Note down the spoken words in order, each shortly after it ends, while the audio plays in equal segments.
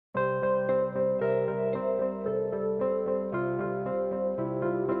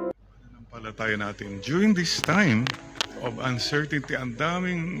pananampalataya natin. During this time of uncertainty, ang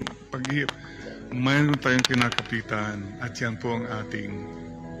daming paghihirap, mayroon tayong kinakapitan at yan po ang ating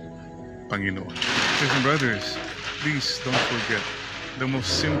Panginoon. Sisters and brothers, please don't forget the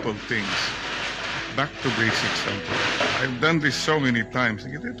most simple things. Back to basics lang po. I've done this so many times.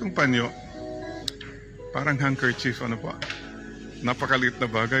 Itong panyo, parang handkerchief, ano po? Napakaliit na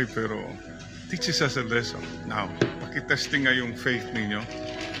bagay pero teaches us a lesson. Now, pakitesting nga yung faith ninyo.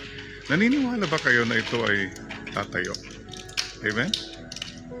 Naniniwala ba kayo na ito ay tatayo? Amen?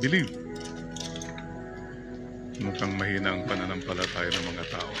 Believe. Mukhang mahina ang pananampalataya ng mga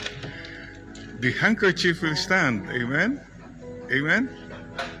tao. The handkerchief will stand. Amen? Amen?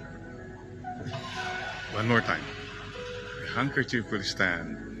 One more time. The handkerchief will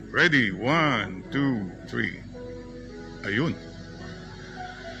stand. Ready? 1, 2, 3. Ayun.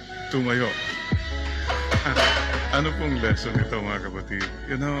 Tumayo. Ano pong lesson ito mga kapatid?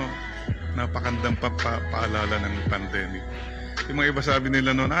 You know, napakandang paalala ng pandemic. Yung mga iba sabi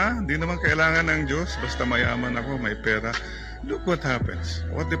nila noon, hindi naman kailangan ng Diyos, basta mayaman ako, may pera. Look what happens.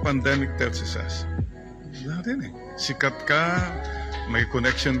 What the pandemic tells us. Natin eh. Sikat ka, may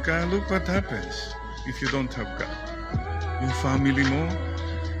connection ka, look what happens if you don't have God. Yung family mo,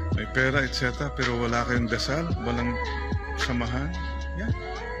 may pera, etc. Pero wala kayong dasal, walang samahan. Yan.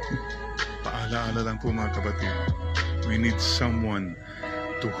 Paalaala lang po mga kapatid. We need someone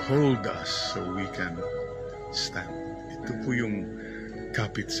to hold us so we can stand. Ito po yung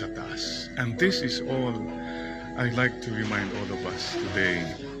kapit sa taas. And this is all I'd like to remind all of us today.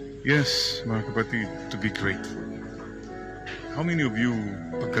 Yes, mga kapatid, to be grateful. How many of you,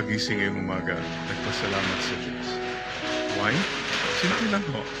 pagkagising ngayong umaga, nagpasalamat sa Diyos? Why? Simple lang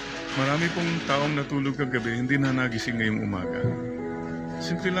ho. Marami pong taong natulog kagabi, hindi na nagising ngayong umaga.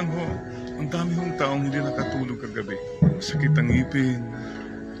 Simple lang ho. Ang dami hong taong hindi nakatulog kagabi. Sakit ang ngipin,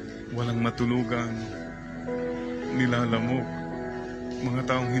 walang matulugan, nilalamok. Mga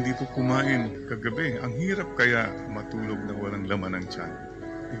taong hindi po kumain kagabi. Ang hirap kaya matulog na walang laman ng tiyan.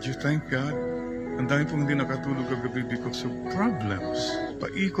 Did you thank God? Ang dami pong hindi nakatulog kagabi because of problems.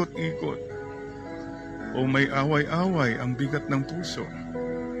 Paikot-ikot. O may away-away, ang bigat ng puso.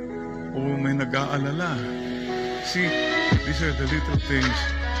 O may nag-aalala. See, these are the little things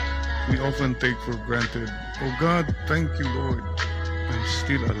we often take for granted. Oh God, thank you Lord. I'm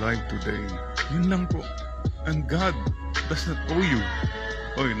still alive today. Yun lang po. And God does not owe you.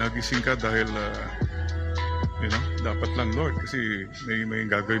 Oy, nagising ka dahil, dapat lang Lord kasi may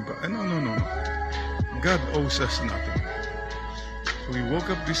gagawin ba? No. God owes us nothing. So we woke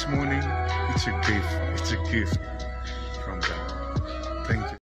up this morning, it's a gift. It's a gift.